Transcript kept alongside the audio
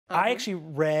I actually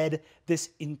read this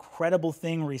incredible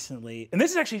thing recently, and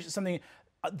this is actually something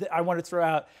that I wanted to throw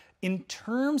out in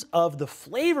terms of the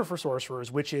flavor for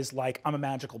sorcerers, which is like, I'm a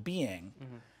magical being.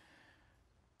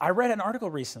 I read an article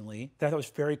recently that I thought was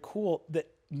very cool that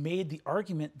made the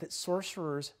argument that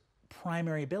sorcerers'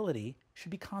 primary ability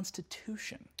should be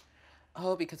constitution.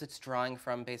 Oh, because it's drawing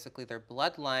from basically their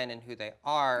bloodline and who they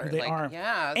are. Who they like, are.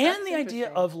 yeah, And that's the idea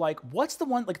interesting. of like, what's the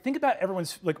one, like think about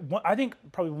everyone's, like I think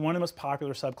probably one of the most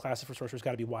popular subclasses for sorcerers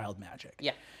got to be wild magic.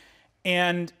 Yeah.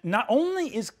 And not only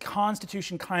is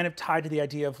constitution kind of tied to the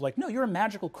idea of like, no, you're a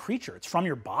magical creature. It's from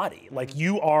your body. Like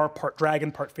you are part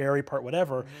dragon, part fairy, part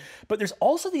whatever. But there's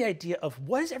also the idea of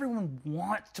what does everyone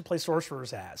want to play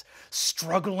sorcerers as?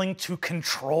 Struggling to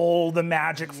control the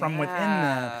magic from within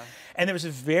them. And there was a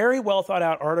very well thought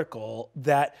out article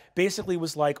that basically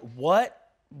was like, what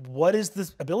is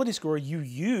the ability score you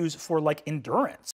use for like endurance?